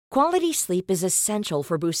Quality sleep is essential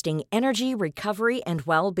for boosting energy, recovery, and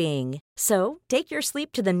well-being. So, take your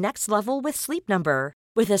sleep to the next level with Sleep Number.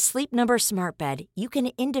 With a Sleep Number smart bed, you can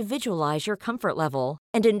individualize your comfort level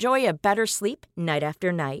and enjoy a better sleep night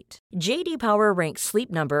after night. J.D. Power ranks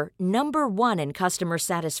Sleep Number number 1 in customer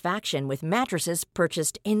satisfaction with mattresses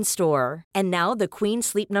purchased in-store. And now the Queen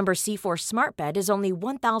Sleep Number C4 smart bed is only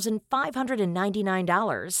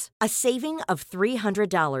 $1,599, a saving of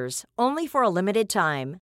 $300, only for a limited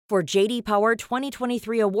time. For J.D. Power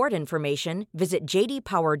 2023 award information, visit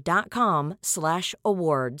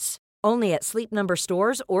jdpower.com/awards. Only at Sleep Number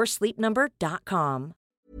stores or sleepnumber.com.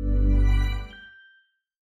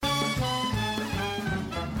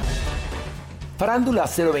 Farándula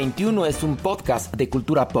 021 es un podcast de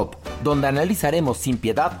cultura pop, donde analizaremos sin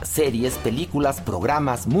piedad series, películas,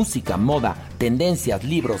 programas, música, moda, tendencias,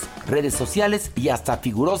 libros, redes sociales y hasta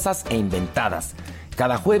figurosas e inventadas.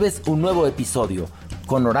 Cada jueves un nuevo episodio,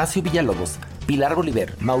 con Horacio Villalobos, Pilar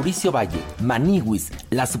Bolívar, Mauricio Valle, Maniwis,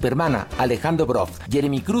 La Supermana, Alejandro Broff,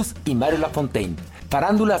 Jeremy Cruz y Mario Lafontaine.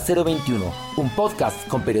 Farándula 021, un podcast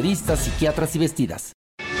con periodistas, psiquiatras y vestidas.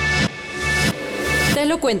 Te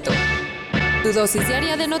lo cuento. Tu dosis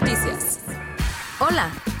diaria de noticias. Hola,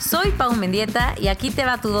 soy Pau Mendieta y aquí te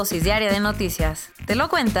va tu dosis diaria de noticias. Te lo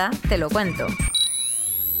cuenta, te lo cuento.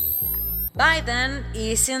 Biden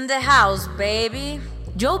is in the house, baby.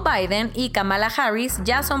 Joe Biden y Kamala Harris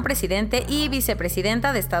ya son presidente y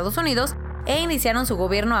vicepresidenta de Estados Unidos e iniciaron su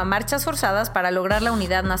gobierno a marchas forzadas para lograr la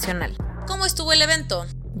unidad nacional. ¿Cómo estuvo el evento?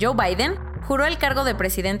 Joe Biden juró el cargo de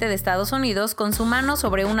presidente de Estados Unidos con su mano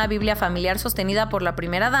sobre una Biblia familiar sostenida por la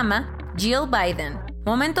primera dama, Jill Biden.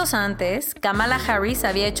 Momentos antes, Kamala Harris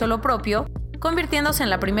había hecho lo propio, convirtiéndose en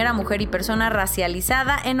la primera mujer y persona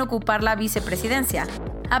racializada en ocupar la vicepresidencia.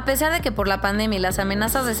 A pesar de que por la pandemia y las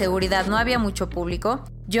amenazas de seguridad no había mucho público,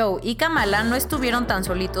 Joe y Kamala no estuvieron tan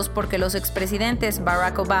solitos porque los expresidentes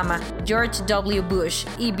Barack Obama, George W. Bush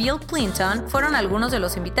y Bill Clinton fueron algunos de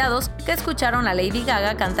los invitados que escucharon a Lady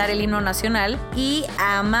Gaga cantar el himno nacional y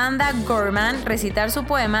a Amanda Gorman recitar su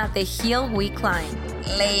poema The Hill We Climb.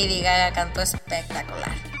 Lady Gaga cantó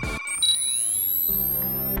espectacular.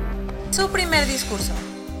 Su primer discurso.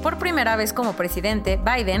 Por primera vez como presidente,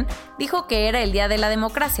 Biden dijo que era el día de la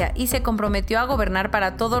democracia y se comprometió a gobernar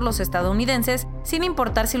para todos los estadounidenses sin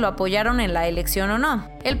importar si lo apoyaron en la elección o no.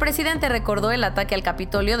 El presidente recordó el ataque al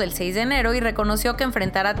Capitolio del 6 de enero y reconoció que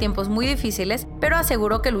enfrentará tiempos muy difíciles, pero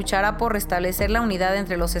aseguró que luchará por restablecer la unidad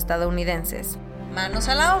entre los estadounidenses. ¡Manos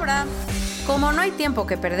a la obra! Como no hay tiempo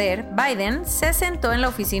que perder, Biden se sentó en la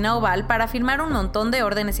oficina oval para firmar un montón de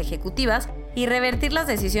órdenes ejecutivas y revertir las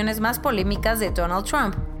decisiones más polémicas de Donald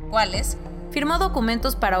Trump. ¿Cuáles? Firmó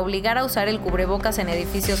documentos para obligar a usar el cubrebocas en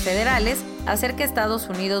edificios federales, hacer que Estados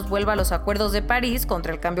Unidos vuelva a los acuerdos de París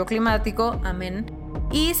contra el cambio climático, amén,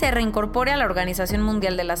 y se reincorpore a la Organización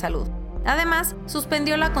Mundial de la Salud. Además,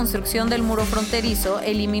 suspendió la construcción del muro fronterizo,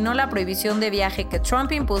 eliminó la prohibición de viaje que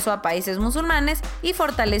Trump impuso a países musulmanes y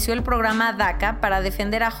fortaleció el programa DACA para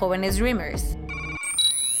defender a jóvenes Dreamers.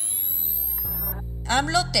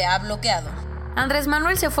 AMLO te ha bloqueado. Andrés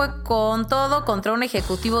Manuel se fue con todo contra un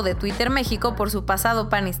ejecutivo de Twitter México por su pasado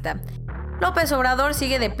panista. López Obrador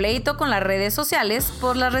sigue de pleito con las redes sociales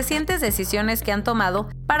por las recientes decisiones que han tomado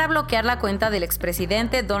para bloquear la cuenta del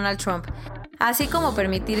expresidente Donald Trump, así como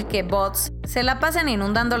permitir que bots se la pasen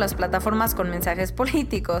inundando las plataformas con mensajes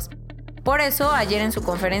políticos. Por eso, ayer en su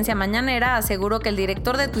conferencia mañanera aseguró que el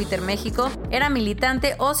director de Twitter México era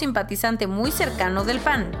militante o simpatizante muy cercano del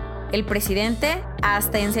PAN. El presidente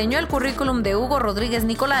hasta enseñó el currículum de Hugo Rodríguez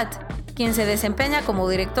Nicolat, quien se desempeña como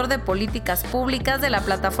director de políticas públicas de la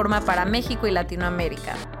Plataforma para México y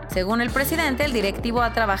Latinoamérica. Según el presidente, el directivo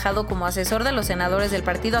ha trabajado como asesor de los senadores del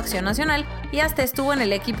Partido Acción Nacional y hasta estuvo en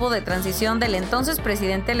el equipo de transición del entonces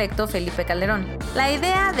presidente electo Felipe Calderón. La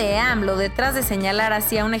idea de AMLO detrás de señalar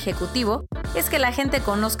así a un ejecutivo es que la gente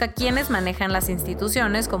conozca quiénes manejan las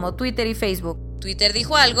instituciones como Twitter y Facebook. ¿Twitter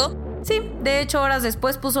dijo algo? Sí, de hecho horas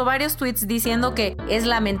después puso varios tweets diciendo que es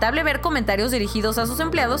lamentable ver comentarios dirigidos a sus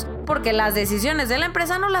empleados porque las decisiones de la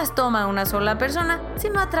empresa no las toma una sola persona,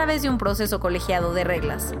 sino a través de un proceso colegiado de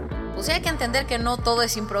reglas. Pues hay que entender que no todo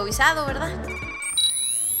es improvisado, ¿verdad?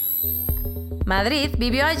 Madrid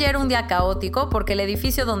vivió ayer un día caótico porque el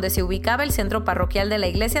edificio donde se ubicaba el centro parroquial de la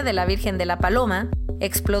Iglesia de la Virgen de la Paloma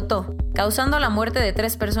explotó, causando la muerte de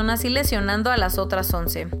 3 personas y lesionando a las otras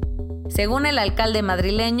 11. Según el alcalde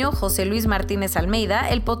madrileño José Luis Martínez Almeida,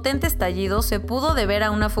 el potente estallido se pudo deber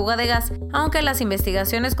a una fuga de gas, aunque las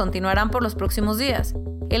investigaciones continuarán por los próximos días.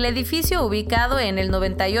 El edificio ubicado en el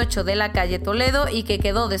 98 de la calle Toledo y que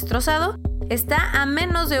quedó destrozado Está a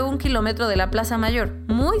menos de 1 kilómetro de la Plaza Mayor,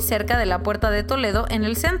 muy cerca de la Puerta de Toledo, en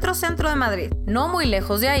el centro de Madrid. No muy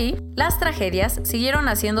lejos de ahí, las tragedias siguieron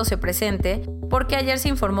haciéndose presente porque ayer se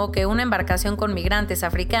informó que una embarcación con migrantes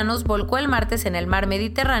africanos volcó el martes en el mar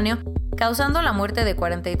Mediterráneo, causando la muerte de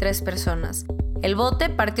 43 personas. El bote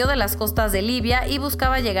partió de las costas de Libia y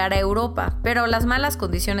buscaba llegar a Europa, pero las malas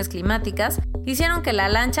condiciones climáticas hicieron que la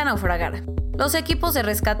lancha naufragara. Los equipos de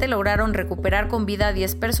rescate lograron recuperar con vida a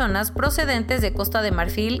 10 personas procedentes de Costa de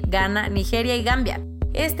Marfil, Ghana, Nigeria y Gambia.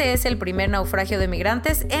 Este es el primer naufragio de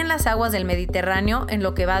migrantes en las aguas del Mediterráneo en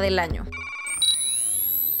lo que va del año.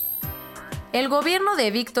 El gobierno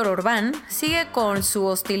de Víctor Orbán sigue con su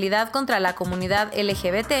hostilidad contra la comunidad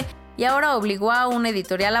LGBT y ahora obligó a una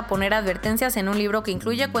editorial a poner advertencias en un libro que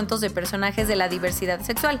incluye cuentos de personajes de la diversidad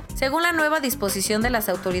sexual. Según la nueva disposición de las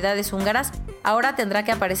autoridades húngaras, ahora tendrá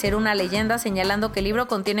que aparecer una leyenda señalando que el libro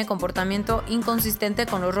contiene comportamiento inconsistente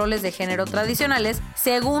con los roles de género tradicionales,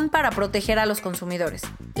 según para proteger a los consumidores.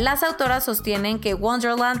 Las autoras sostienen que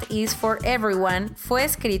Wonderland is for Everyone fue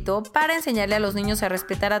escrito para enseñarle a los niños a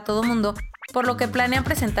respetar a todo mundo, por lo que planean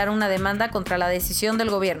presentar una demanda contra la decisión del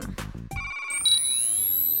gobierno.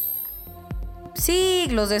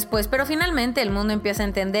 Siglos después, pero finalmente el mundo empieza a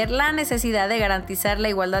entender la necesidad de garantizar la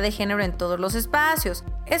igualdad de género en todos los espacios.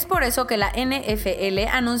 Es por eso que la NFL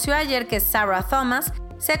anunció ayer que Sarah Thomas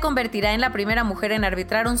se convertirá en la primera mujer en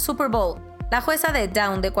arbitrar un Super Bowl. La jueza de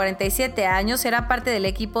Down, de 47 años, será parte del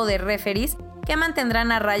equipo de referees que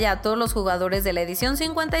mantendrán a raya a todos los jugadores de la edición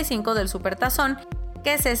 55 del Supertazón,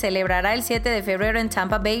 que se celebrará el 7 de febrero en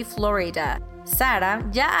Tampa Bay, Florida. Sarah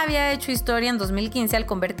ya había hecho historia en 2015 al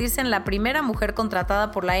convertirse en la primera mujer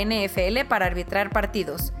contratada por la NFL para arbitrar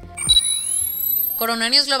partidos.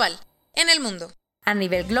 Coronavirus global. En el mundo. A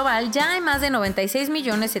nivel global ya hay más de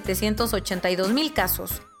 96.782.000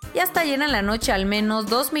 casos. Y hasta ayer en la noche al menos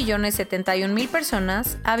 2.071.000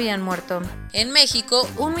 personas habían muerto. En México,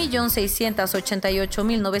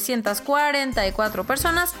 1.688.944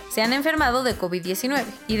 personas se han enfermado de COVID-19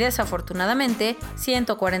 y desafortunadamente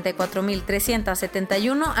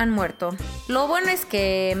 144.371 han muerto. Lo bueno es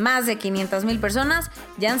que más de 500.000 personas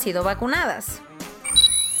ya han sido vacunadas.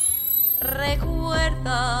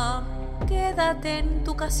 Recuerda, quédate en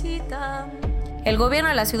tu casita. El gobierno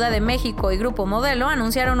de la Ciudad de México y Grupo Modelo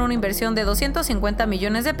anunciaron una inversión de 250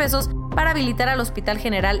 millones de pesos para habilitar al Hospital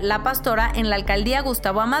General La Pastora en la alcaldía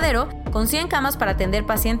Gustavo Amadero, con 100 camas para atender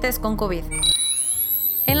pacientes con COVID.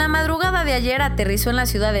 En la madrugada de ayer aterrizó en la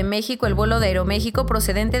Ciudad de México el vuelo de Aeroméxico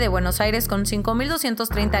procedente de Buenos Aires con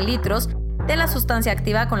 5.230 litros de la sustancia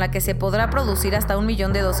activa con la que se podrá producir hasta 1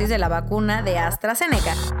 millón de dosis de la vacuna de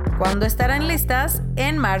AstraZeneca, cuando estarán listas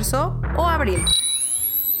en marzo o abril.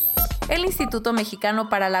 El Instituto Mexicano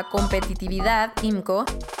para la Competitividad, IMCO,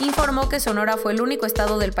 informó que Sonora fue el único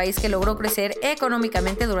estado del país que logró crecer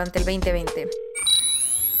económicamente durante el 2020.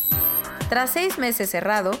 Tras 6 meses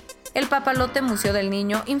cerrado, el Papalote Museo del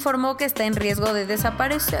Niño informó que está en riesgo de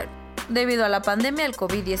desaparecer debido a la pandemia del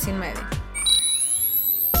COVID-19.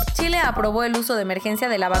 Chile aprobó el uso de emergencia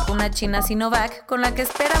de la vacuna china Sinovac, con la que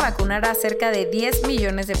espera vacunar a cerca de 10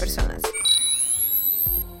 millones de personas.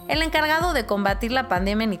 El encargado de combatir la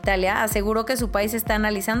pandemia en Italia aseguró que su país está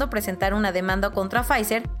analizando presentar una demanda contra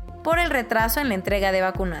Pfizer por el retraso en la entrega de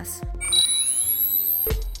vacunas.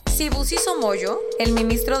 Sibusiso Moyo, el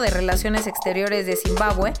ministro de Relaciones Exteriores de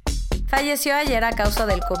Zimbabue, falleció ayer a causa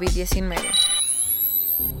del COVID-19.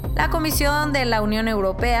 La Comisión de la Unión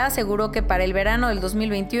Europea aseguró que para el verano del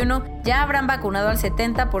 2021 ya habrán vacunado al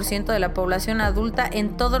 70% de la población adulta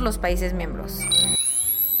en todos los países miembros.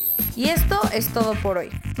 Y esto es todo por hoy.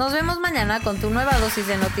 Nos vemos mañana con tu nueva dosis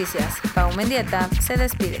de noticias. Pau Mendieta se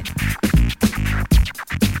despide.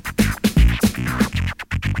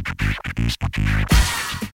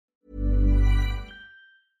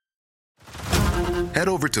 Head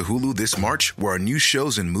over to Hulu this March, where our new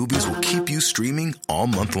shows and movies will keep you streaming all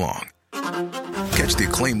month long. Catch the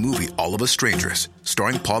acclaimed movie All of Us Strangers,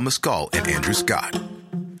 starring Paul Mescal and Andrew Scott.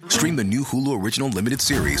 Stream the new Hulu original limited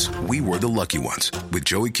series We Were the Lucky Ones with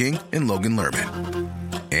Joey King and Logan Lerman.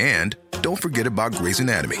 And don't forget about Grey's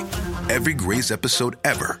Anatomy. Every Grey's episode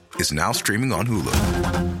ever is now streaming on Hulu.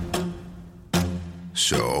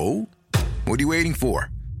 So, what are you waiting for?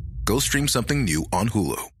 Go stream something new on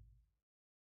Hulu.